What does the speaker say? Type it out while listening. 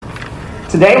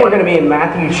Today we're going to be in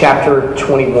Matthew chapter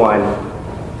 21.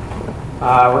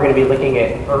 We're going to be looking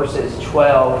at verses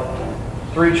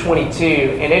 12 through 22.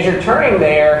 And as you're turning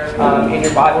there in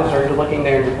your Bibles or you're looking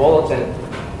there in your bulletin,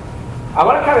 I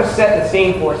want to kind of set the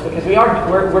scene for us because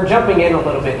we're jumping in a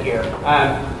little bit here.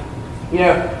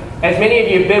 As many of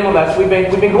you have been with us, we've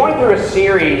been going through a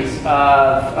series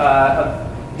of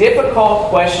difficult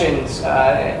questions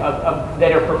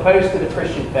that are proposed to the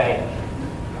Christian faith.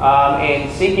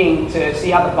 And seeking to see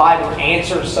how the Bible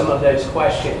answers some of those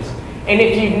questions. And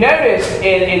if you've noticed,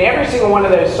 in every single one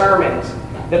of those sermons,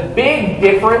 the big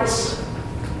difference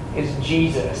is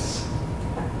Jesus.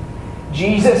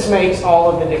 Jesus makes all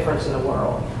of the difference in the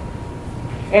world.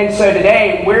 And so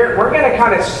today, we're going to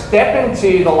kind of step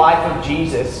into the life of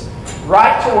Jesus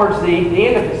right towards the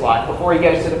end of his life, before he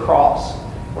goes to the cross.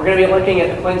 We're going to be looking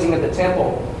at the cleansing of the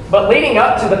temple. But leading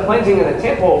up to the cleansing of the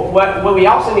temple, what we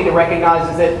also need to recognize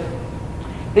is that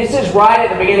this is right at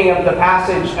the beginning of the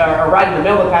passage, or right in the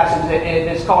middle of the passage,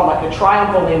 it's called like a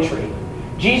triumphal entry.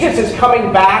 Jesus is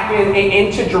coming back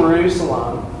into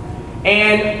Jerusalem,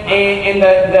 and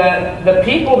the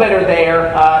people that are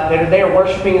there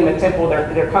worshiping in the temple,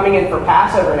 they're coming in for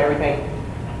Passover and everything,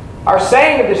 are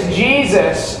saying to this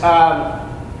Jesus,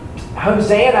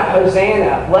 Hosanna,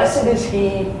 Hosanna, blessed is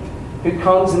he who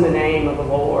comes in the name of the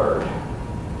Lord.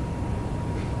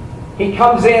 He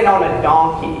comes in on a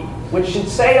donkey, which should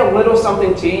say a little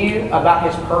something to you about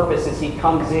his purpose as he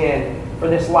comes in for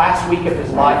this last week of his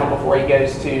life and before he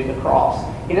goes to the cross.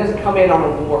 He doesn't come in on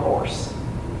a war horse.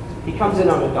 He comes in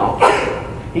on a donkey.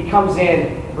 He comes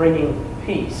in bringing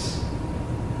peace,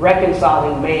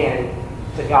 reconciling man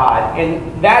to God.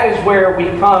 And that is where we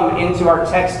come into our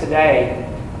text today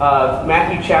of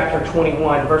Matthew chapter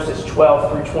 21, verses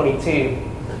 12 through 22.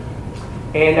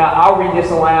 And I'll read this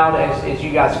aloud as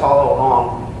you guys follow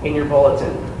along in your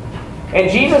bulletin. And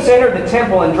Jesus entered the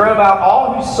temple and drove out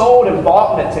all who sold and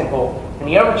bought in the temple. And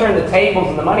he overturned the tables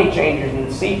and the money changers and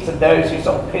the seats of those who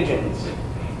sold pigeons.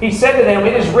 He said to them,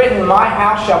 "It is written, my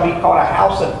house shall be called a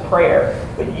house of prayer,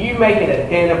 but you make it a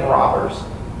den of robbers."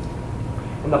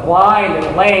 And the blind and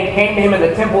the lame came to him in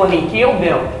the temple, and he healed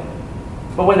them.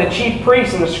 But when the chief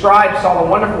priests and the scribes saw the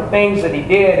wonderful things that he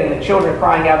did, and the children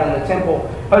crying out in the temple,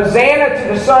 "Hosanna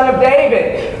to the Son of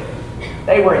David,"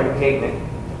 they were indignant.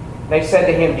 They said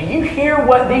to him, "Do you hear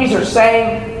what these are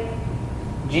saying?"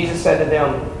 Jesus said to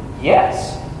them,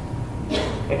 "Yes.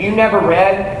 Have you never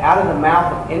read, out of the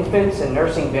mouth of infants and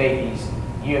nursing babies,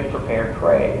 you have prepared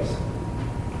praise?"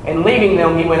 And leaving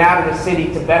them, he went out of the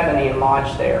city to Bethany and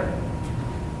lodged there.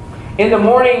 In the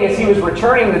morning, as he was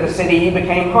returning to the city, he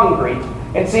became hungry.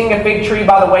 And seeing a fig tree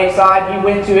by the wayside, he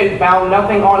went to it and found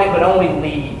nothing on it but only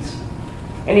leaves.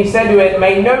 And he said to it,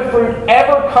 "May no fruit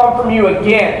ever come from you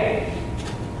again."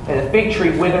 And the fig tree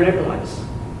withered at once.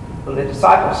 When the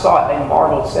disciples saw it, they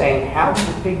marveled, saying, "How did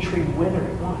the fig tree wither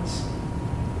at once?"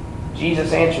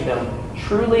 Jesus answered them,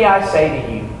 "Truly I say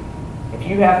to you, if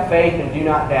you have faith and do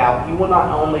not doubt, you will not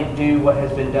only do what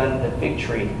has been done to the fig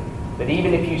tree, but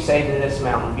even if you say to this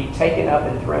mountain, 'Be taken up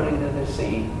and thrown into the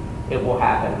sea,' it will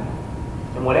happen.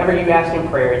 And whatever you ask in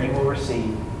prayer, you will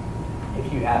receive,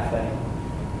 if you have faith."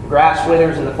 The grass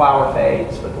withers and the flower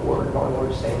fades, but the word of our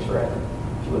Lord stands forever.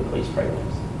 If you would please pray with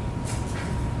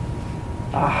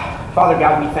us. Father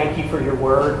God, we thank you for your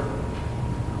word.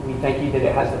 We thank you that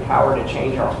it has the power to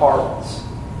change our hearts.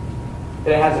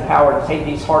 That it has the power to take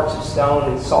these hearts of stone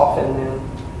and soften them,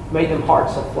 make them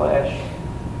hearts of flesh.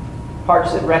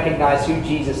 Hearts that recognize who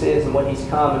Jesus is and what he's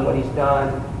come and what he's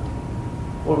done.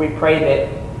 Lord, we pray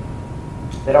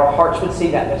that our hearts would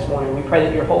see that this morning. We pray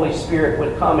that your Holy Spirit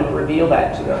would come and reveal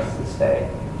that to us this day.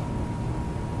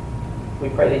 We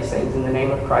pray these things in the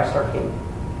name of Christ our King.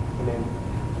 Amen.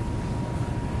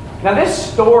 Now this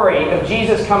story of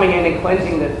Jesus coming in and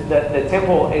cleansing the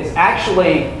temple is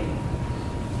actually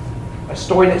a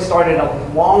story that started a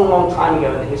long, long time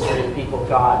ago in the history of the people of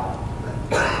God.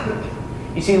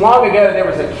 You see, long ago there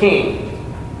was a king.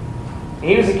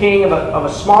 He was a king of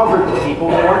a small group of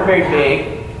people. They weren't very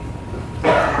big.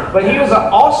 But he was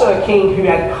also a king who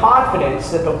had confidence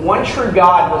that the one true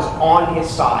God was on his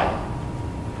side.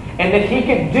 And that he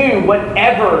could do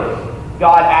whatever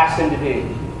God asked him to do.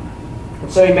 And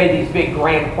so he made these big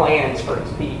grand plans for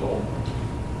his people.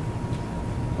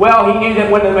 Well, he knew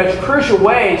that one of the most crucial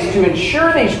ways to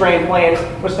ensure these grand plans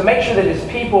was to make sure that his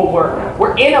people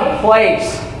were in a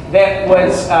place that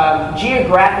was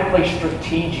geographically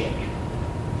strategic.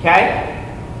 Okay?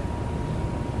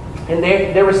 And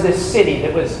there was this city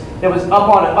that was up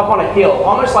on a hill,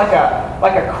 almost like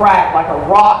a crack, like a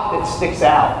rock that sticks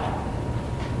out.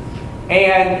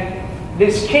 And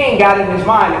this king got in his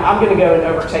mind, I'm going to go and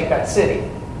overtake that city.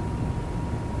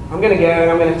 I'm going to go and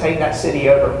I'm going to take that city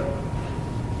over.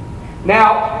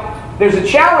 Now, there's a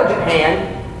challenge at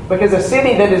hand because a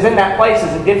city that is in that place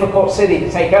is a difficult city to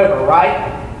take over,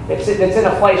 right? It's in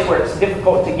a place where it's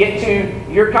difficult to get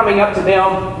to. You're coming up to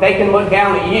them. They can look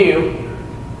down at you.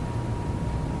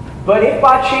 But if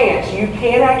by chance you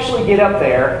can actually get up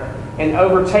there and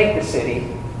overtake the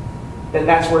city, then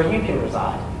that's where you can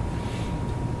reside.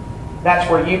 That's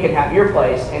where you can have your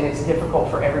place, and it's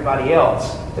difficult for everybody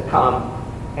else to come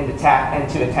and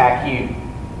to attack you.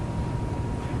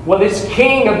 Well, this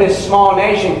king of this small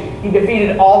nation, he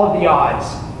defeated all of the odds.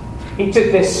 He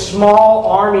took this small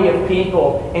army of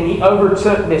people and he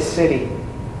overtook this city.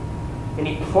 And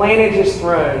he planted his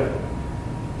throne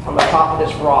on the top of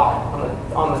this rock,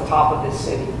 on the top of this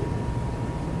city.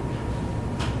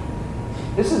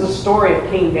 This is a story of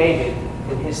King David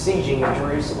and his sieging of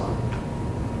Jerusalem.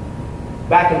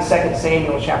 Back in 2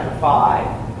 Samuel chapter 5,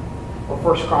 or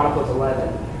 1 Chronicles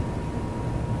 11.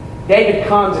 David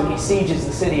comes and he sieges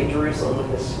the city of Jerusalem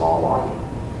with this small army.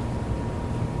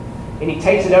 And he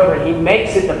takes it over and he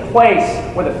makes it the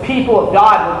place where the people of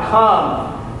God will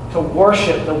come to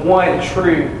worship the one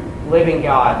true living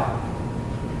God.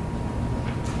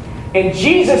 And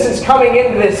Jesus is coming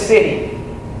into this city.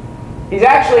 He's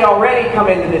actually already come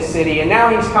into this city, and now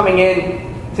he's coming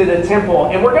in to the temple.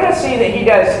 And we're going to see that he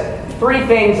does three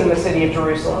things in the city of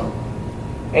Jerusalem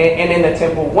and in the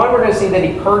temple. One, we're going to see that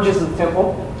he purges the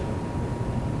temple.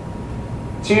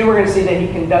 Two, we're going to see that he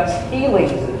conducts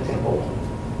healings in the temple.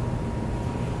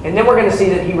 And then we're going to see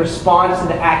that he responds to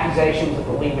the accusations of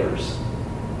the leaders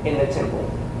in the temple.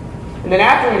 And then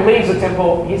after he leaves the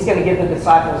temple, he's going to give the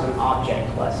disciples an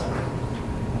object lesson.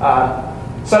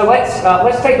 So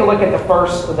let's take a look at the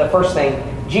first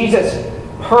thing, Jesus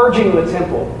purging the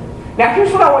temple. Now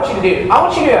here's what I want you to do. I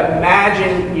want you to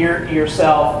imagine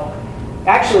yourself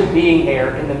actually being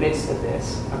there in the midst of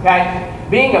this. Okay,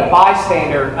 being a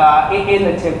bystander in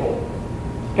the temple.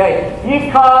 Okay,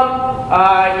 you've come,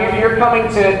 you're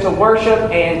coming to worship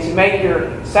and to make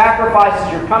your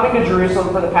sacrifices. You're coming to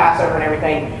Jerusalem for the Passover and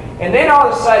everything. And then all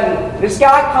of a sudden, this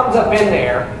guy comes up in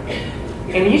there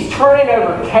and he's turning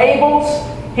over tables.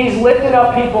 He's lifting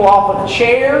up people off of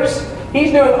chairs.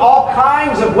 He's doing all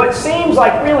kinds of what seems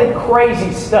like really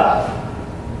crazy stuff.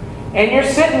 And you're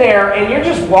sitting there and you're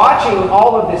just watching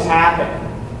all of this happen.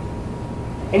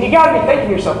 And you got to be thinking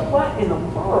to yourself, what in the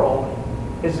world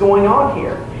is going on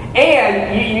here?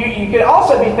 And you could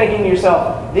also be thinking to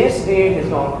yourself, this dude has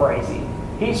gone crazy.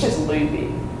 He's just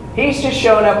loopy. He's just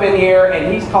showing up in here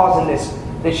and he's causing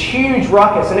this huge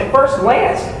ruckus. And at first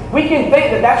glance, we can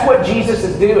think that that's what Jesus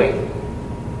is doing.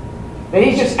 That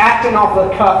he's just acting off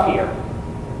the cuff here.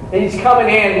 That he's coming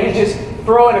in and he's just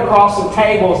throwing across some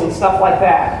tables and stuff like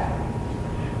that.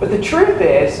 But the truth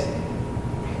is,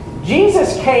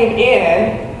 Jesus came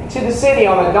in to the city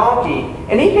on a donkey,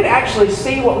 and he could actually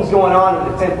see what was going on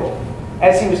in the temple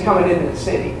as he was coming into the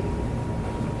city.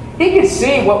 He could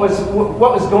see what was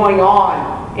going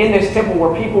on in this temple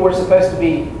where people were supposed to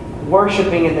be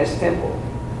worshiping in this temple.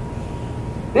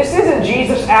 This isn't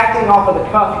Jesus acting off of the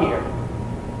cuff here.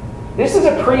 This is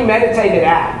a premeditated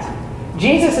act.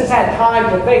 Jesus has had time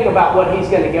to think about what he's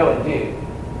going to go and do.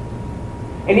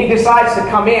 And he decides to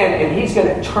come in and he's going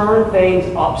to turn things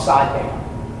upside down.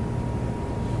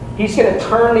 He's going to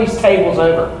turn these tables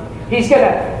over. He's going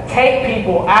to take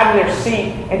people out of their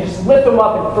seat and just lift them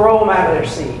up and throw them out of their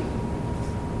seat.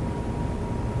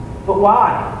 But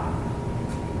why?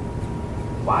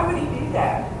 Why would he do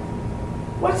that?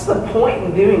 What's the point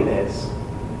in doing this?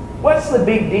 What's the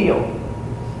big deal?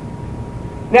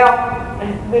 Now,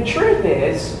 the truth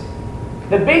is,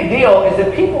 the big deal is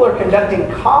that people are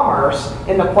conducting commerce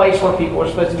in the place where people are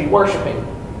supposed to be worshiping.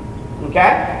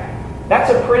 Okay? That's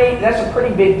a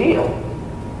pretty big deal.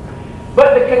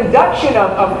 But the conduction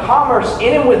of commerce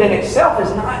in and within itself is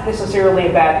not necessarily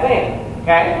a bad thing.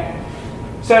 Okay?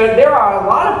 So there are a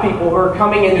lot of people who are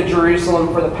coming into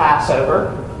Jerusalem for the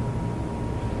Passover.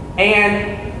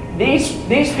 And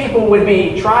these people would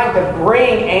be trying to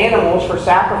bring animals for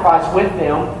sacrifice with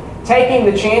them, taking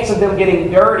the chance of them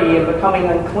getting dirty and becoming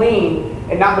unclean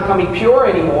and not becoming pure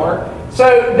anymore.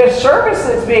 So the service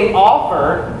that's being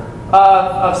offered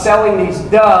of selling these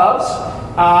doves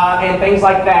and things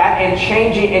like that and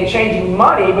changing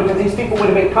money, because these people would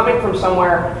have been coming from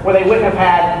somewhere where they wouldn't have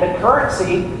had the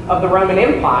currency of the Roman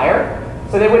Empire.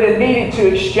 So they would have needed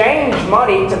to exchange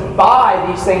money to buy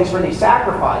these things for these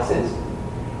sacrifices.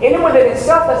 In and within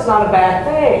itself, that's not a bad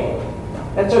thing.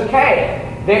 That's okay.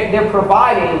 They're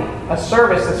providing a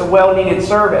service that's a well-needed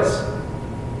service.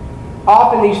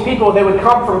 Often these people, they would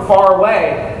come from far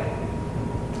away.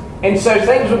 And so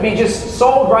things would be just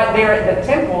sold right there at the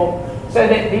temple so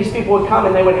that these people would come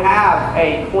and they would have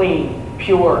a clean,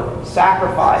 pure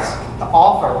sacrifice to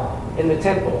offer in the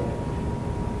temple.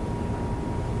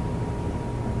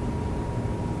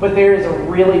 But there is a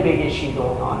really big issue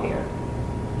going on here.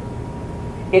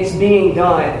 It's being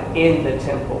done in the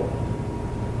temple.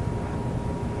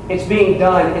 It's being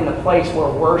done in the place where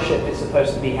worship is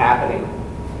supposed to be happening.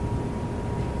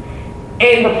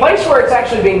 And the place where it's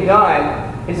actually being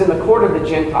done is in the court of the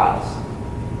Gentiles.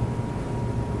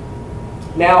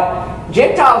 Now,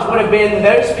 Gentiles would have been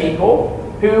those people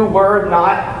who were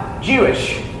not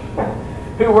Jewish,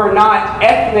 who were not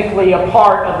ethnically a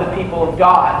part of the people of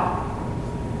God.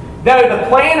 Though the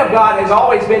plan of God has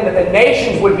always been that the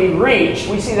nations would be reached,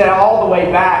 we see that all the way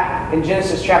back in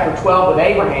Genesis chapter 12 with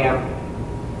Abraham.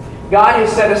 God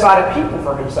has set aside a people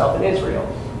for himself in Israel.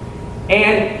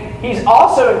 And he's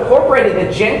also incorporated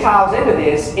the Gentiles into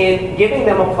this in giving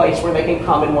them a place where they can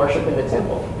come and worship in the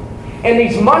temple. And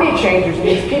these money changers and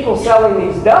these people selling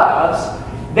these doves,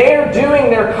 they're doing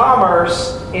their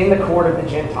commerce in the court of the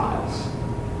Gentiles.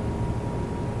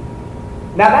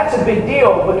 Now that's a big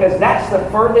deal because that's the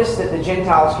furthest that the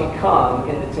Gentiles can come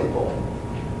in the temple.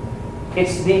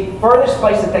 It's the furthest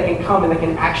place that they can come and they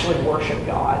can actually worship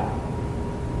God.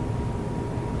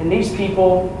 And these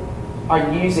people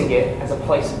are using it as a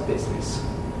place of business.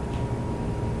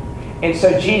 And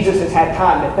so Jesus has had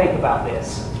time to think about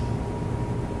this.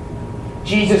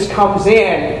 Jesus comes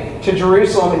in to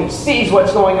Jerusalem and he sees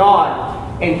what's going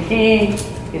on and he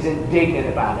is indignant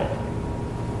about it.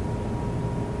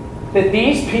 That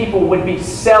these people would be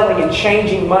selling and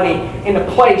changing money in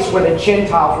a place where the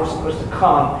Gentiles were supposed to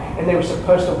come and they were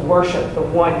supposed to worship the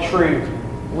one true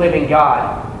living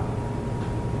God.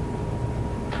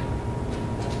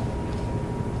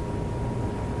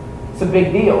 It's a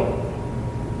big deal.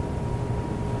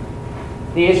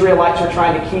 The Israelites are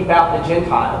trying to keep out the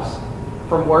Gentiles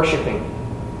from worshiping.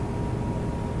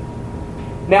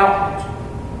 Now,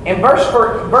 in verse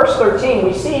 13,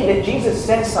 we see that Jesus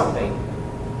says something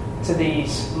to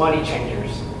these money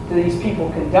changers, to these people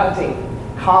conducting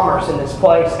commerce in this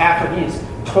place after he has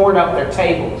torn up their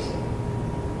tables.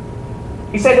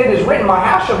 He said, "It is written, my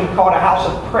house shall be called a house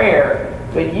of prayer,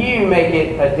 but you make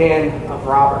it a den of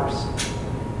robbers."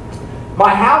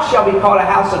 My house shall be called a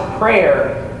house of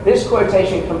prayer. This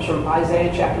quotation comes from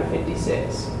Isaiah chapter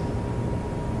 56.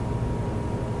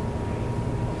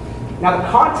 Now the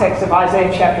context of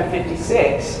Isaiah chapter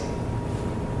 56,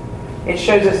 it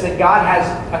shows us that God has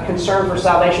a concern for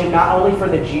salvation not only for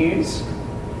the Jews,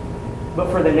 but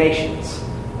for the nations.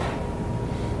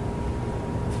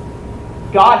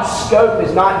 God's scope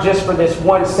is not just for this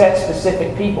one set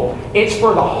specific people. It's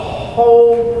for the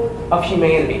whole of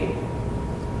humanity.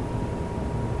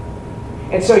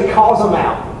 And so he calls them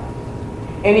out.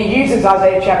 And he uses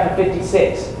Isaiah chapter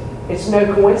 56. It's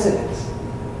no coincidence.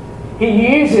 He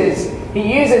uses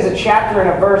a chapter and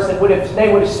a verse that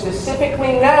they would have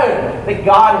specifically known that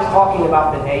God is talking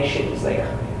about the nations there.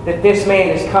 That this man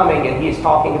is coming and he is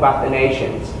talking about the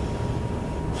nations.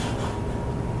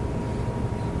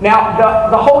 Now,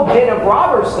 the whole den of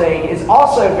robbers thing is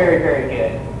also very, very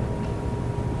good.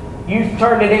 You've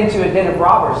turned it into a den of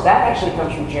robbers. That actually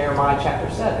comes from Jeremiah chapter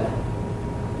 7.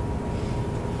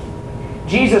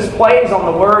 Jesus plays on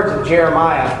the words of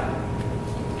Jeremiah,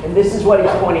 and this is what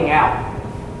he's pointing out.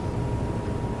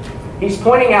 He's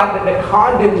pointing out that the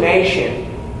condemnation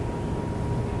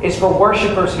is for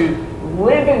worshipers who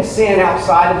live in sin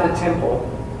outside of the temple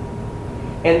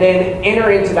and then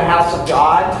enter into the house of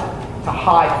God to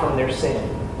hide from their sin.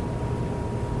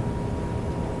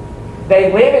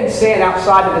 They live in sin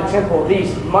outside of the temple,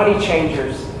 these money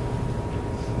changers.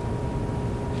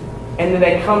 And then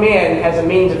they come in as a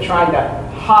means of trying to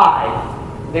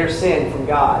hide their sin from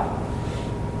God.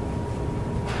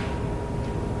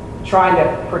 Trying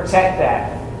to protect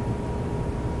that.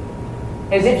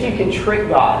 As if you can trick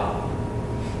God.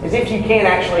 As if you can't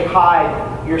actually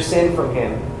hide your sin from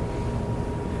Him.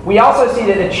 We also see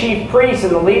that the chief priests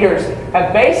and the leaders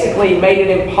have basically made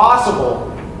it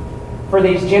impossible for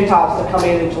these Gentiles to come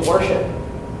in and to worship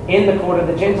in the court of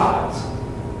the Gentiles.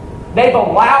 They've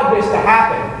allowed this to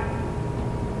happen.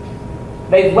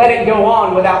 They've let it go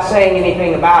on without saying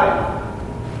anything about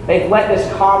it. They've let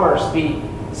this commerce be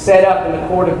set up in the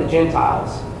court of the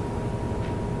Gentiles.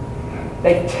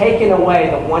 They've taken away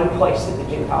the one place that the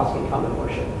Gentiles can come and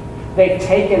worship. They've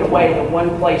taken away the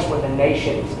one place where the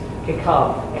nations can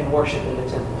come and worship in the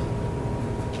temple.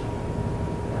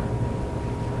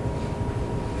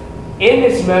 In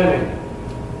this moment,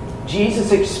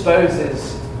 Jesus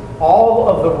exposes all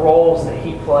of the roles that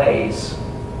He plays.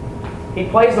 He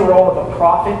plays the role of a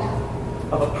prophet,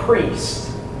 of a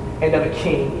priest, and of a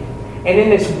king. And in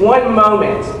this one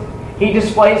moment, he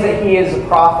displays that he is a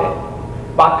prophet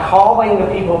by calling the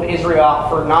people of Israel out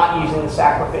for not using the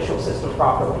sacrificial system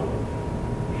properly.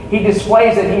 He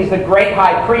displays that he's the great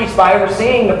high priest by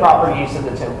overseeing the proper use of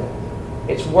the temple,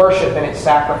 its worship and its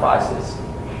sacrifices.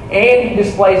 And he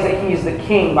displays that he is the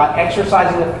king by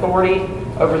exercising authority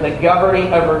over the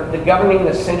governing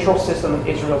the central system of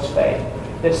Israel's faith,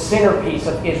 the centerpiece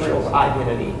of Israel's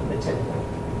identity, the temple.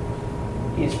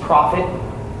 He is prophet,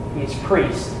 he is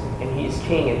priest, and he is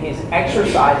king, and he is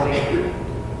exercising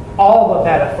all of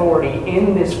that authority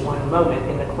in this one moment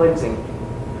in the cleansing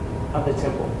of the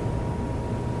temple.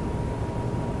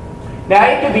 Now,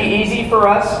 it could be easy for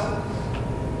us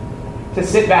to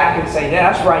sit back and say,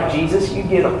 "Yeah, that's right, Jesus, you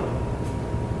get them."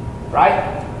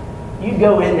 Right? You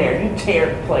go in there, you tear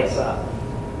the place up.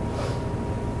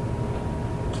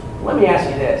 Let me ask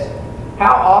you this.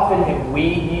 How often have we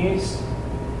used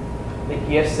the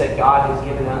gifts that God has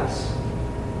given us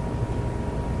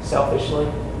selfishly?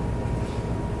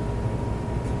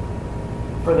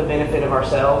 For the benefit of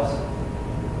ourselves?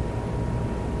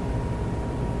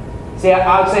 See,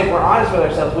 I would say if we're honest with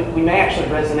ourselves, we may actually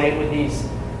resonate with these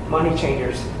money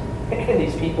changers and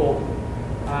these people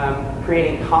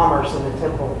creating commerce in the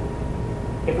temple.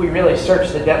 If we really search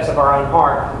the depths of our own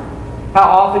heart, how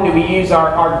often do we use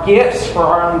our gifts for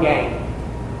our own gain?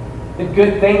 The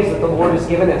good things that the Lord has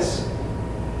given us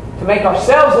to make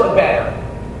ourselves look better.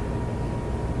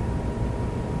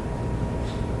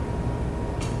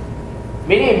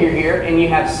 Many of you are here and you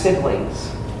have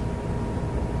siblings.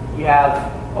 You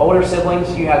have older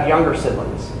siblings, you have younger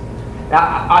siblings.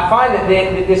 Now, I find that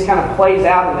this kind of plays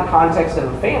out in the context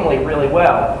of a family really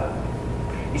well.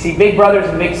 You see, big brothers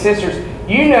and big sisters,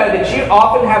 you know that you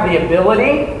often have the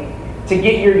ability to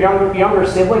get your younger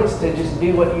siblings to just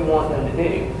do what you want them to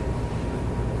do.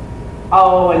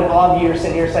 Oh, and all of you are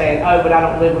sitting here saying, "Oh, but I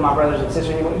don't live with my brothers and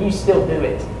sisters anymore." You still do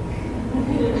it.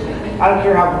 I don't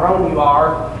care how grown you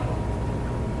are.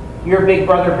 You're a big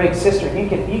brother, big sister. You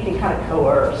can kind of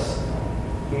coerce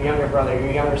your younger brother,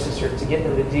 your younger sister to get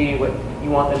them to do what you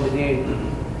want them to do.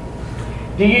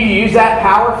 Do you use that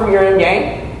power for your own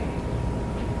gain?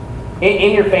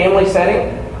 In your family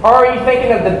setting? Or are you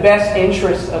thinking of the best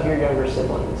interests of your younger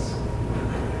siblings?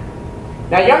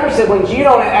 Now, younger siblings, you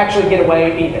don't actually get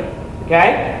away either.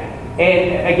 Okay?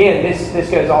 And again, this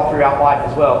goes all throughout life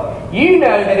as well. You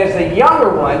know that as the younger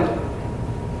one,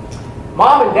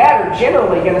 Mom and Dad are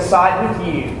generally going to side with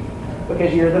you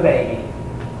because you're the baby.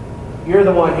 You're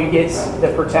the one who gets the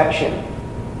protection.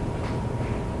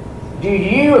 Do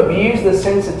you abuse the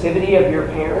sensitivity of your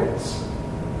parents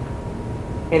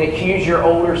and accuse your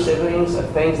older siblings of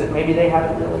things that maybe they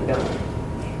haven't really done?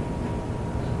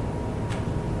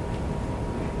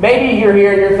 Maybe you're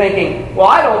here and you're thinking, "Well,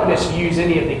 I don't misuse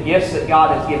any of the gifts that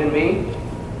God has given me."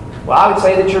 Well, I would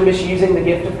say that you're misusing the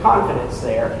gift of confidence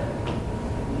there.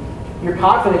 Your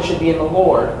confidence should be in the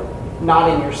Lord, not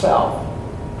in yourself.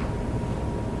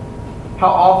 How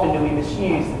often do we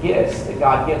misuse the gifts that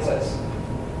God gives us?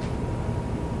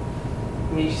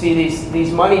 And you see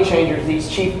these money changers, these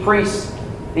chief priests,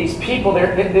 these people,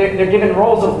 they're given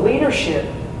roles of leadership.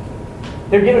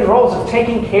 They're given roles of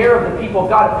taking care of the people of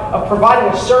God, of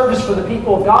providing a service for the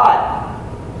people of God.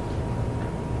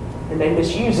 And they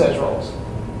misuse those roles.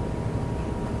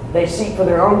 They seek for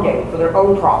their own gain, for their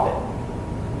own profit.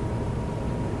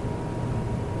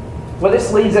 Well,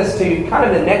 this leads us to kind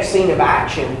of the next scene of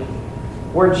action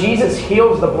where Jesus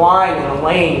heals the blind and the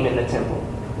lame in the temple.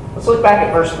 Let's look back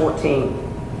at verse 14.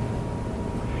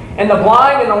 "And the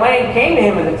blind and the lame came to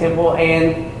him in the temple,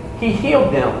 and he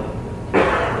healed them."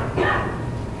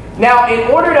 Now, in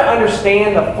order to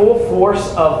understand the full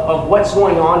force of what's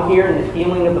going on here in the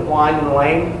healing of the blind and the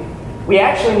lame, we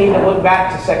actually need to look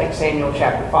back to 2 Samuel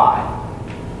chapter 5.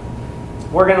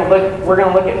 We're going to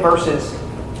look at verses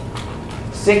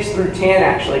 6 through 10,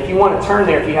 actually. If you want to turn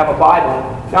there, if you have a Bible.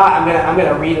 No, I'm going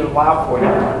to read it aloud for you.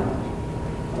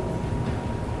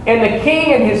 "And the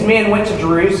king and his men went to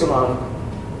Jerusalem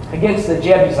against the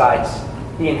Jebusites,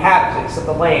 the inhabitants of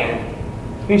the land,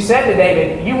 who said to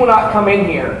David, 'You will not come in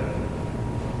here,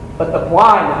 but the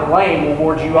blind and the lame will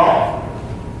ward you off.'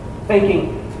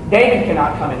 Thinking, David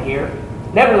cannot come in here.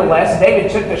 Nevertheless,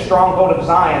 David took the stronghold of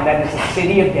Zion, that is the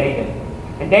city of David.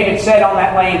 And David said on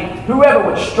that lane, 'Whoever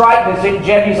would strike the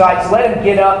Jebusites, let him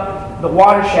get up the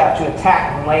water shaft to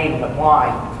attack the lame and the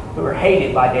blind, who are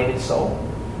hated by David's soul.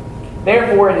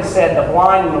 Therefore it is said, the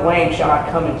blind and the lame shall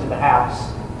not come into the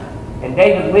house.' And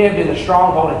David lived in the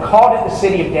stronghold and called it the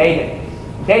city of David.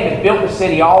 David built the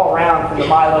city all around from the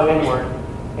Milo inward.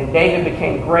 And David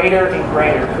became greater and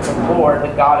greater, for the Lord, the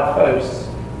God of hosts,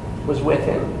 was with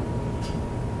him."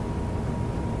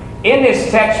 In this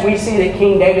text, we see that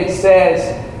King David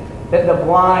says that the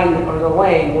blind or the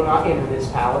lame will not enter this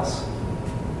palace.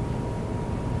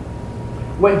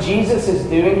 What Jesus is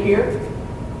doing here,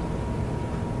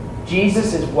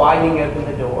 Jesus is widening open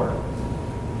the door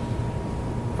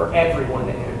for everyone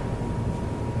to enter.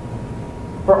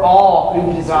 For all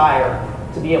who desire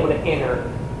to be able to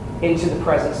enter into the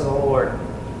presence of the Lord.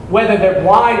 Whether they're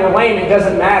blind or lame, it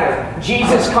doesn't matter.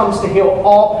 Jesus comes to heal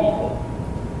all people.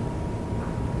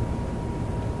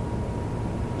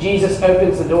 Jesus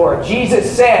opens the door. Jesus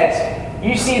says,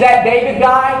 you see that David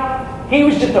guy? He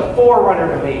was just a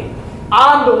forerunner to me.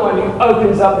 I'm the one who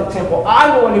opens up the temple.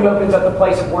 I'm the one who opens up the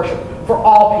place of worship for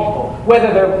all people.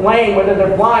 Whether they're lame, whether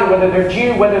they're blind, whether they're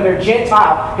Jew, whether they're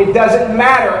Gentile. It doesn't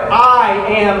matter. I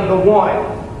am the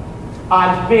one.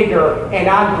 I'm bigger and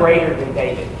I'm greater than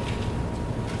David.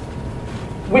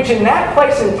 Which in that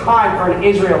place and time for an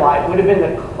Israelite would have been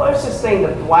the closest thing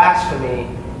to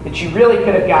blasphemy that you really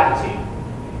could have gotten to.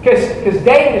 Because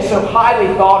David is so highly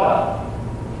thought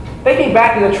of. Thinking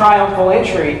back to the triumphal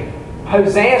entry,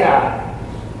 Hosanna,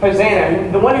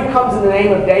 the one who comes in the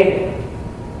name of David.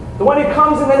 The one who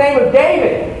comes in the name of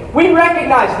David. We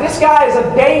recognize this guy is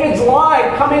of David's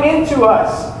line coming into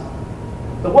us.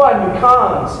 The one who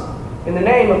comes in the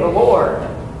name of the Lord.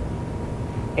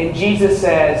 And Jesus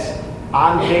says,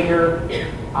 I'm bigger,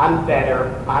 I'm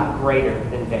better, I'm greater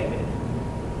than David.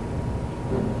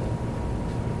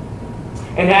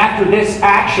 And after this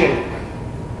action,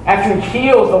 after he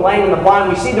heals the lame and the blind,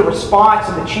 we see the response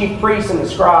of the chief priests and the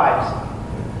scribes.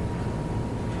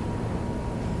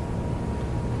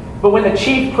 But when the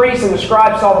chief priests and the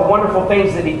scribes saw the wonderful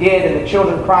things that he did and the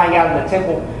children crying out in the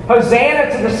temple,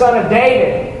 Hosanna to the Son of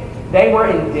David, they were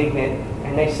indignant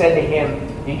and they said to him,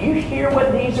 do you hear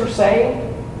what these are saying?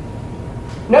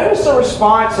 Notice the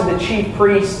response of the chief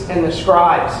priests and the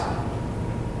scribes.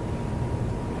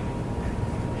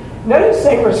 Notice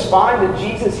they respond to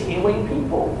Jesus healing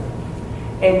people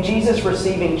and Jesus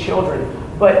receiving children,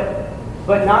 but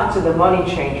not to the money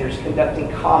changers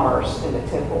conducting commerce in the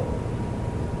temple.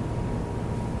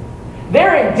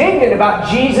 They're indignant about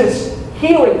Jesus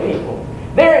healing people.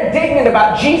 They're indignant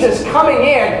about Jesus coming in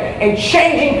and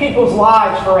changing people's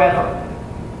lives forever.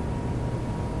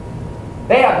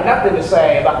 They have nothing to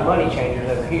say about the money changers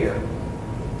that are here.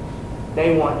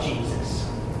 They want Jesus.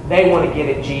 They want to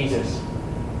get at Jesus.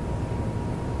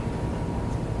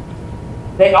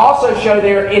 They also show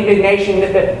their indignation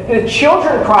that the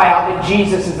children cry out that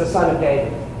Jesus is the Son of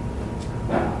David.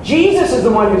 Jesus is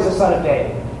the one who's the Son of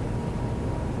David.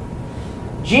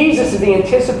 Jesus is the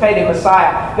anticipated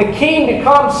Messiah, the King to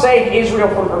come save Israel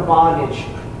from her bondage.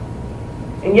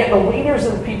 And yet the leaders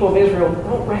of the people of Israel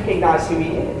don't recognize who he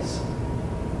is.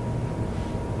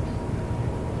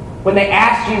 When they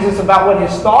ask Jesus about what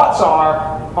his thoughts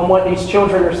are on what these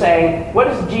children are saying, what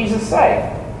does Jesus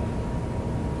say?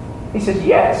 He says,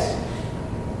 yes.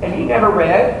 Have you never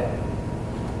read?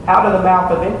 Out of the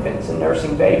mouth of infants and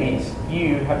nursing babies,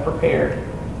 you have prepared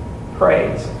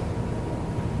praise.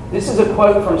 This is a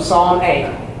quote from Psalm 8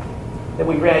 that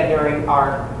we read during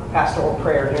our pastoral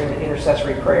prayer, during the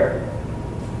intercessory prayer.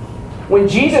 When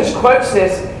Jesus quotes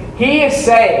this, he is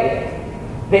saying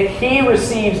that he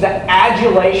receives the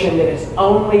adulation that is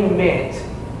only meant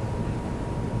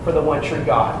for the one true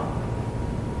God.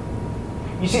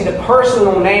 You see, the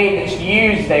personal name that's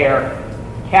used there,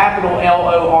 capital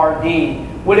L-O-R-D,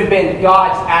 would have been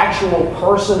God's actual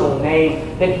personal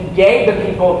name that he gave the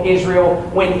people of Israel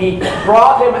when he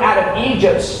brought them out of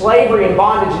Egypt, slavery and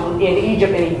bondage in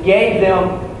Egypt, and he gave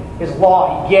them his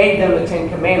law. He gave them the Ten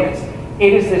Commandments.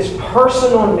 It is this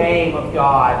personal name of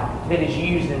God that is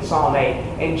used in Psalm 8.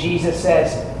 And Jesus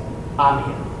says, I'm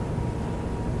him.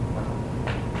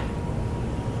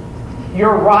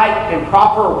 Your right and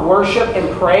proper worship and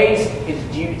praise is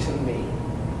due to me.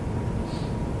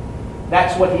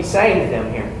 That's what he's saying to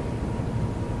them here.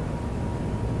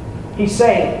 He's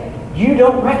saying, you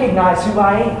don't recognize who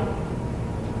I am.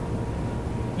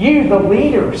 You, the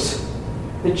leaders,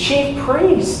 the chief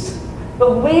priests, the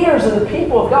leaders of the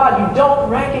people of God, you don't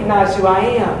recognize who I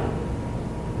am.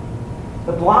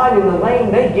 The blind and the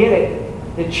lame, they get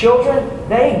it. The children,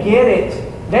 they get it.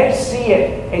 They see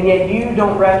it, and yet you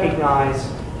don't recognize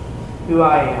who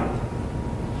I am.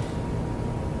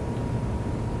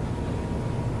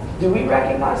 Do we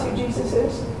recognize who Jesus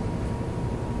is?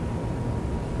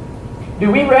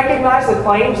 Do we recognize the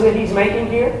claims that he's making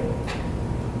here?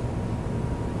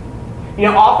 You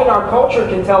know, often our culture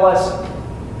can tell us,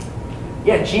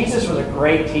 yeah, Jesus was a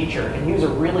great teacher, and he was a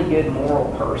really good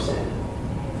moral person.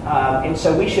 And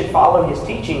so we should follow his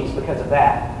teachings because of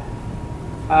that.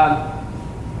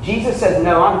 Jesus says,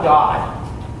 no, I'm God.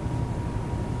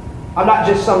 I'm not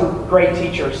just some great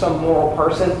teacher, some moral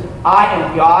person. I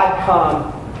am God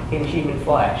come in human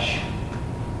flesh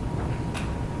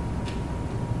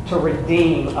to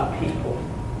redeem a people,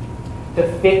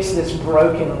 to fix this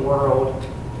broken world,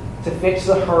 to fix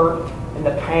the hurt and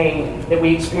the pain that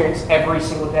we experience every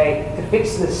single day, to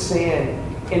fix the sin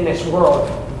in this world.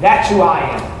 That's who I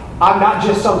am. I'm not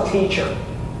just some teacher.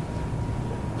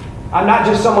 I'm not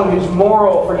just someone who's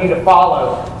moral for you to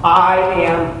follow. I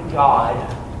am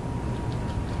God.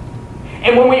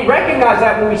 And when we recognize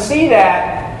that, when we see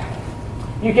that,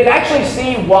 you can actually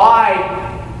see why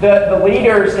the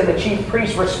leaders and the chief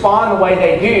priests respond the way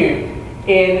they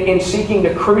do in seeking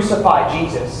to crucify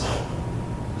Jesus.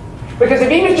 Because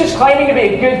if he was just claiming to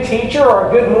be a good teacher or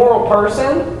a good moral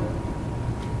person,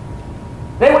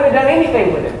 they wouldn't have done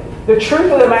anything with him. The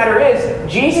truth of the matter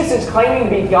is, Jesus is claiming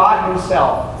to be God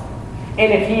himself.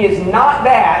 And if he is not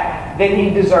that, then he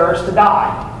deserves to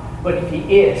die. But if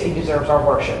he is, he deserves our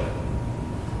worship.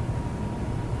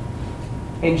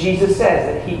 And Jesus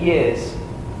says that he is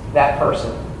that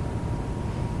person.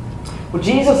 Well,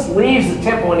 Jesus leaves the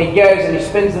temple and he goes and he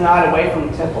spends the night away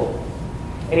from the temple.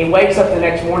 And he wakes up the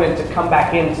next morning to come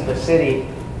back into the city.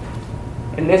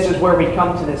 And this is where we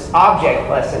come to this object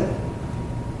lesson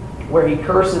where he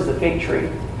curses the fig tree.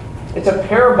 It's a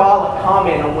parabolic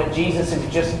comment on what Jesus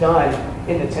has just done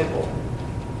in the temple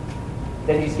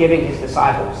that he's giving his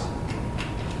disciples.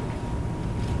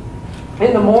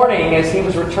 In the morning, as he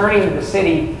was returning to the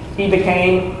city, he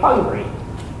became hungry.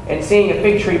 And seeing a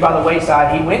fig tree by the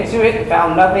wayside, he went to it and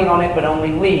found nothing on it but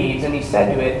only leaves. And he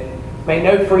said to it, "May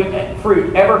no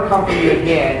fruit ever come from you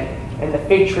again." And the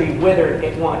fig tree withered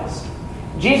at once.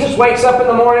 Jesus wakes up in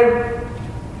the morning.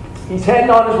 He's heading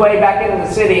on his way back into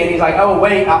the city. And he's like, "Oh,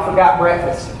 wait, I forgot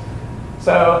breakfast.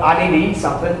 So I need to eat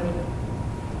something."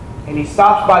 And he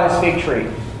stops by this fig tree.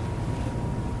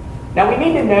 Now, we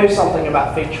need to know something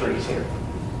about fig trees here.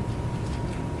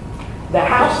 The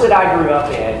house that I grew up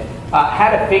in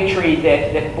had a fig tree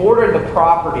that bordered the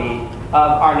property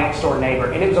of our next door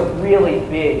neighbor, and it was a really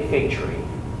big fig tree.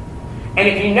 And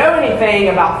if you know anything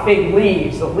about fig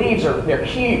leaves, the leaves they're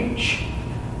huge.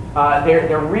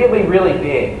 They're really, really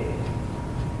big.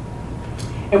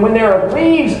 And when there are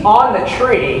leaves on the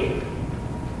tree,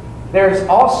 there's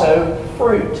also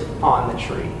fruit on the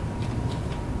tree.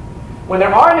 When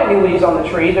there aren't any leaves on the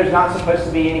tree, there's not supposed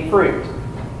to be any fruit.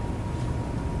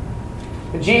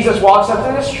 But Jesus walks up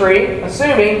to this tree,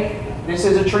 assuming this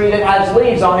is a tree that has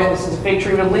leaves on it. This is a fig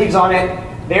tree with leaves on it.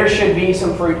 There should be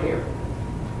some fruit here.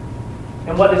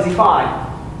 And what does he find?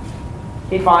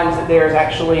 He finds that there is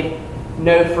actually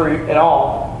no fruit at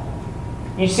all.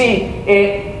 You see,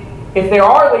 if there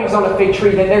are leaves on a fig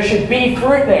tree, then there should be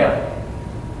fruit there.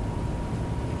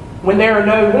 When there are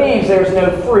no leaves, there's no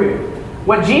fruit.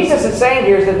 What Jesus is saying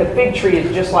here is that the fig tree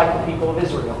is just like the people of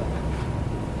Israel.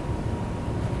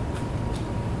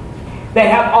 They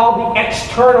have all the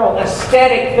external,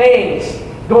 aesthetic things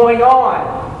going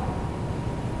on.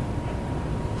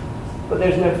 But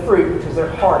there's no fruit because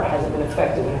their heart hasn't been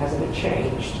affected and hasn't been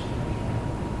changed.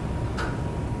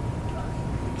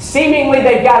 Seemingly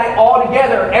they've got it all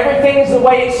together. Everything is the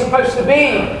way it's supposed to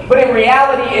be. But in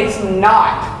reality, it's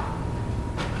not.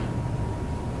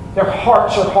 Their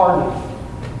hearts are hardened.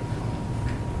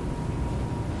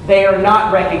 They are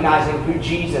not recognizing who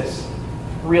Jesus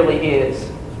really is.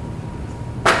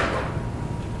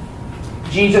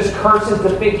 Jesus curses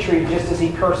the fig tree just as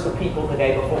he cursed the people the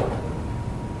day before.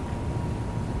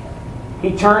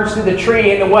 He turns to the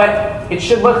tree into what it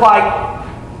should look like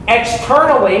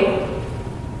externally,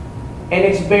 and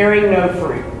it's bearing no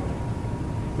fruit.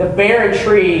 The barren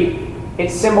tree,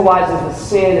 it symbolizes the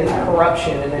sin and the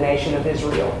corruption in the nation of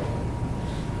Israel.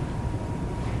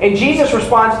 And Jesus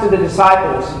responds to the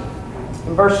disciples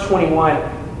in verse 21.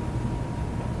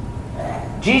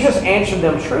 Jesus answered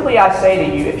them, "Truly I say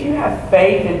to you, if you have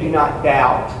faith and do not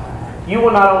doubt, you will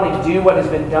not only do what has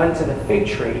been done to the fig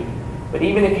tree, but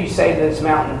even if you say to this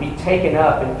mountain, be taken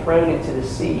up and thrown into the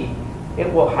sea,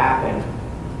 it will happen.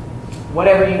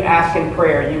 Whatever you ask in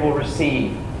prayer, you will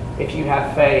receive if you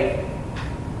have faith."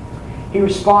 He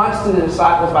responds to the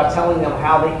disciples by telling them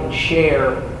how they can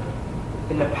share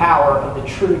in the power of the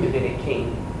true Davidic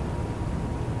king.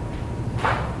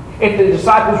 If the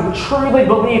disciples would truly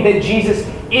believe that Jesus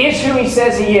is who he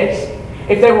says he is,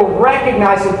 if they will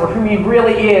recognize him for who he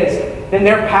really is, then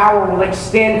their power will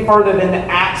extend further than the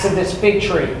acts of this fig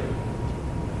tree.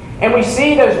 And we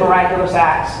see those miraculous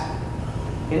acts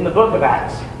in the book of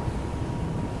Acts,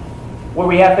 where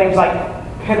we have things like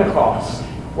Pentecost,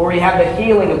 where we have the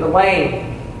healing of the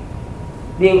lame,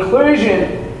 the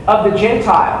inclusion of the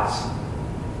Gentiles.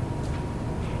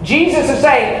 Jesus is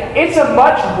saying it's a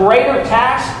much greater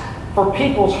task for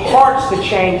people's hearts to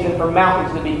change than for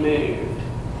mountains to be moved,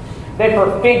 than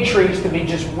for fig trees to be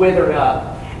just withered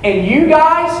up. And you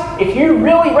guys, if you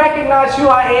really recognize who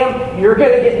I am, you're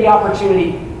going to get the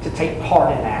opportunity to take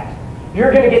part in that.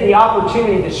 You're going to get the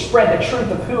opportunity to spread the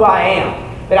truth of who I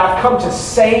am, that I've come to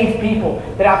save people,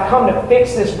 that I've come to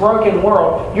fix this broken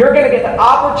world. You're going to get the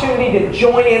opportunity to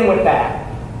join in with that.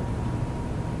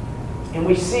 And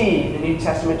we see the New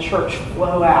Testament church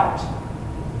flow out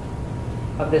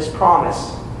of this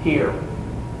promise here.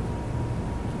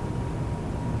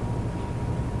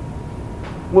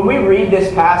 When we read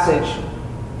this passage,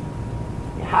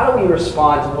 how do we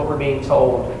respond to what we're being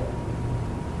told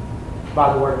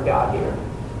by the Word of God here?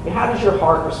 How does your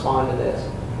heart respond to this?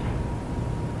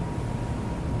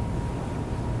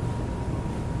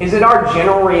 Is it our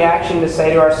general reaction to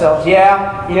say to ourselves,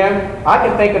 yeah, I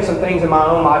can think of some things in my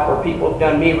own life where people have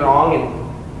done me wrong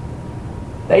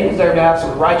and they deserve to have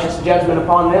some righteous judgment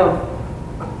upon them?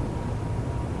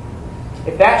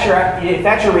 If that's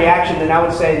your reaction, then I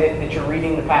would say that you're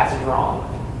reading the passage wrong.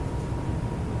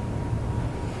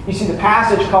 You see, the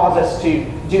passage calls us to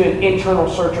do an internal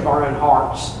search of our own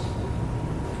hearts,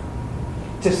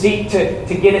 to seek to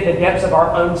get at the depths of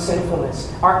our own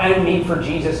sinfulness, our own need for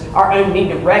Jesus, our own need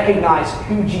to recognize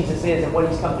who Jesus is and what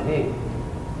He's come to do.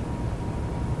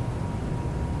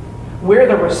 We're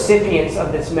the recipients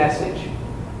of this message.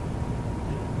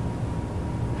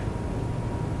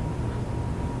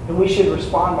 And we should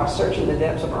respond by searching the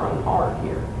depths of our own heart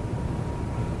here.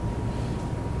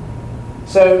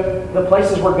 So, the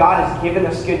places where God has given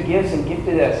us good gifts and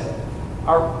gifted us,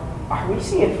 are we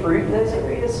seeing fruit in those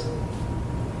areas?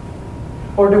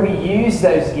 Or do we use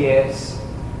those gifts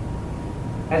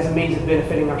as a means of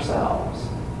benefiting ourselves?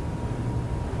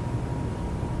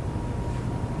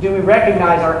 Do we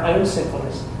recognize our own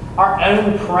sinfulness, our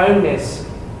own proneness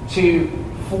to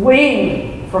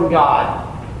flee from God,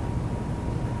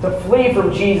 to flee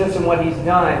from Jesus and what He's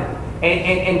done,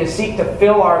 and to seek to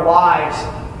fill our lives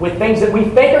with things that we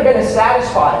think are going to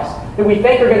satisfy us, that we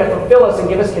think are going to fulfill us and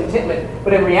give us contentment,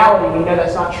 but in reality we know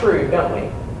that's not true, don't we?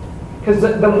 Because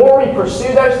the more we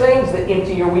pursue those things, the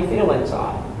emptier we feel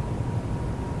inside.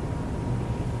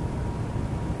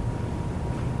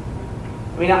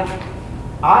 I mean, I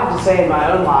have to say in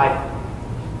my own life,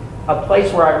 a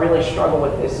place where I really struggle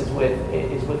with this is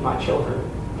with my children.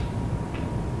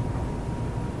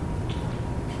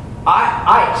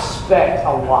 I expect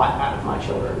a lot out of my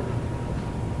children.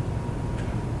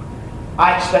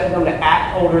 I expect them to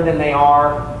act older than they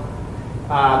are.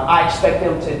 I expect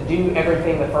them to do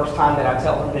everything the first time that I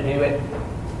tell them to do it.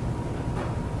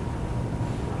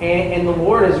 And the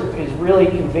Lord has really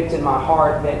convicted my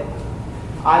heart that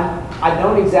I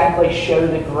don't exactly show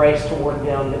the grace toward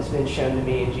them that's been shown to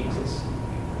me in Jesus.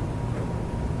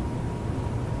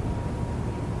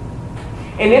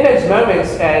 And in those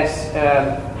moments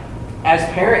as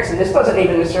parents, and this doesn't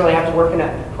even necessarily have to work in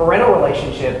a parental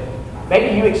relationship,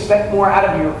 maybe you expect more out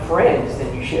of your friends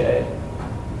than you should.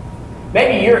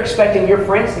 Maybe you're expecting your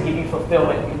friends to give you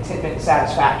fulfillment, contentment, and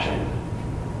satisfaction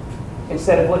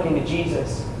instead of looking to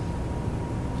Jesus.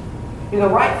 The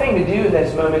right thing to do in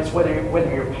those moments, whether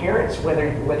you're parents, whether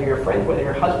you're friends, whether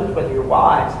you're husbands, whether you're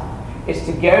wives, is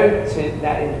to go to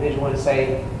that individual and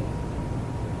say,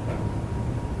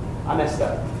 I messed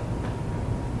up.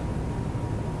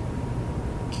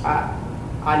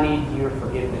 I need your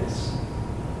forgiveness.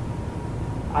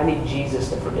 I need Jesus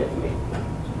to forgive me.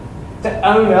 To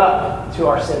own up to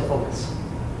our sinfulness.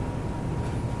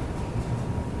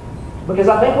 Because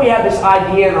I think we have this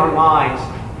idea in our minds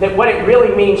that what it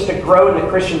really means to grow in the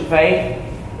Christian faith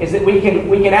is that we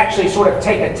can actually sort of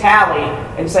take a tally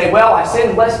and say, well, I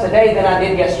sinned less today than I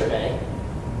did yesterday.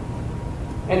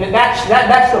 And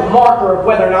that's the marker of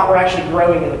whether or not we're actually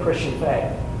growing in the Christian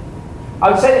faith.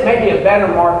 I would say that maybe a better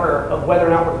marker of whether or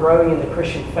not we're growing in the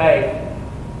Christian faith,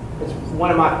 as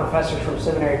one of my professors from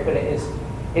seminary put it,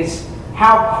 is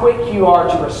how quick you are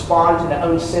to respond to the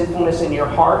own sinfulness in your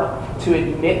heart, to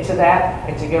admit to that,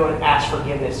 and to go and ask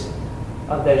forgiveness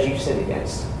of those you've sinned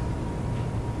against.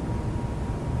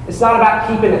 It's not about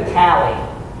keeping a tally.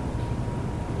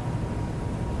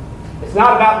 It's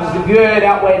not about does the good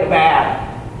outweigh the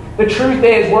bad. The truth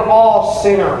is we're all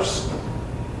sinners.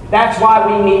 That's why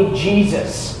we need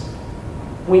Jesus.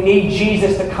 We need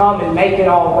Jesus to come and make it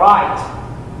all right.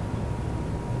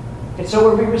 And so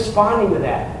are we responding to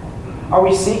that? Are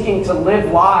we seeking to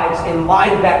live lives in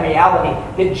light of that reality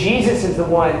that Jesus is the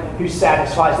one who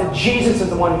satisfies, that Jesus is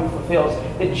the one who fulfills,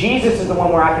 that Jesus is the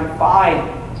one where I can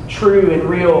find true and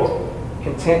real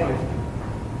contentment?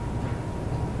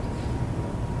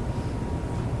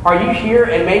 Are you here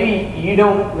and maybe you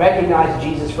don't recognize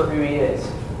Jesus for who he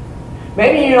is?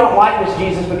 Maybe you don't like this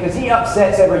Jesus because he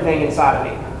upsets everything inside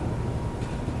of me.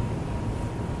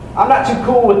 I'm not too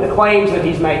cool with the claims that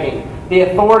he's making, the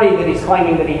authority that he's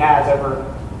claiming that he has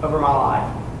over my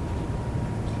life.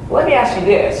 Let me ask you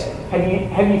this.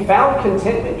 Have you found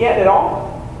contentment yet at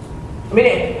all? I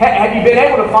mean, have you been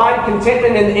able to find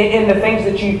contentment in the things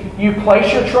that you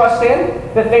place your trust in?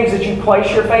 The things that you place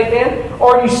your faith in?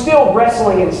 Or are you still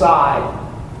wrestling inside?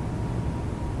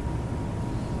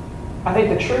 I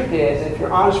think the truth is, if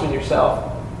you're honest with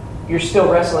yourself, you're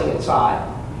still wrestling inside.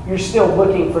 You're still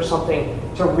looking for something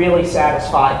to really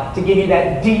satisfy, to give you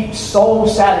that deep soul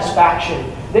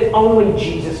satisfaction that only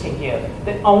Jesus can give,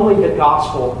 that only the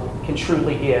gospel can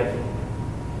truly give.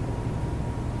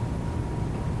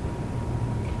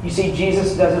 You see,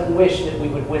 Jesus doesn't wish that we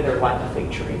would wither like the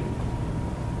fig tree.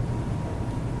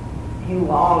 He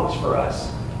longs for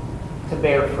us to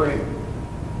bear fruit.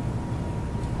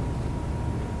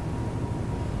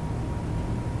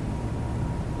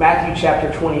 Matthew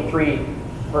chapter 23,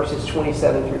 verses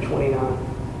 27 through 29.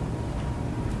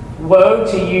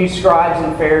 Woe to you, scribes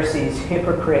and Pharisees,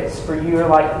 hypocrites, for you are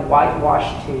like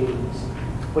whitewashed tombs,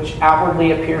 which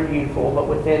outwardly appear beautiful, but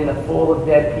within the full of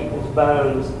dead people's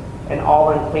bones and all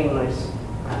uncleanness.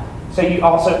 So you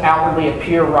also outwardly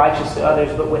appear righteous to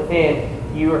others, but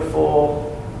within you are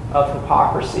full of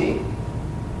hypocrisy.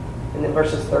 And then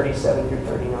verses 37 through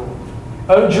 39.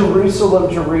 O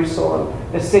Jerusalem, Jerusalem,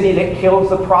 the city that kills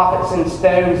the prophets and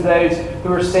stones those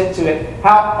who are sent to it.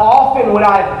 How often would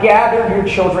I have gathered your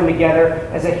children together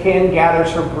as a hen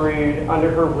gathers her brood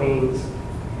under her wings,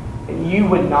 and you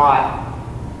would not.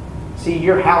 See,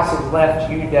 your house has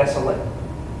left you desolate.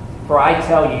 For I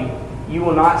tell you, you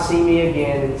will not see me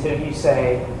again until you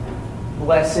say,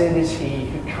 Blessed is he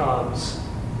who comes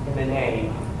in the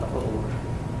name of the Lord.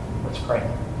 Let's pray.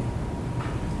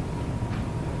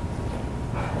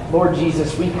 Lord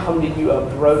Jesus, we come to you a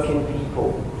broken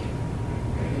people.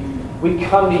 We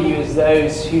come to you as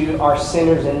those who are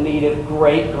sinners in need of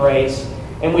great grace.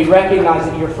 And we recognize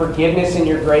that your forgiveness and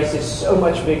your grace is so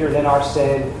much bigger than our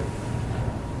sin.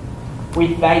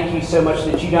 We thank you so much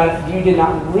that you did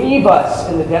not leave us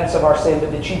in the depths of our sin,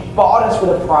 but that you bought us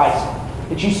with a price.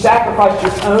 That you sacrificed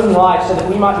your own life so that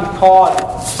we might be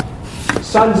called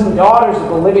sons and daughters of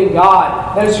the living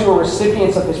God. Those who are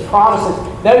recipients of his promises.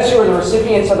 Those who are the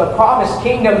recipients of a promised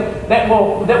kingdom that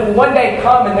will one day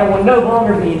come, and there will no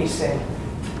longer be any sin.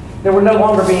 There will no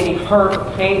longer be any hurt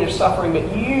or pain or suffering,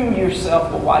 but you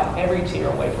yourself will wipe every tear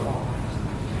away from our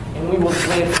eyes. And we will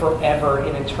live forever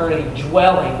in eternity,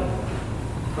 dwelling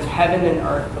when heaven and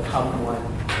earth become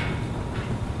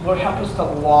one. Lord, help us to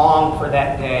long for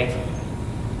that day.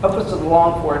 Help us to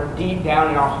long for it deep down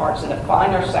in our hearts and to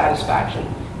find our satisfaction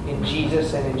in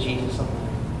Jesus and in Jesus alone.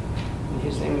 In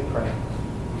his name we pray.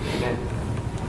 Amen.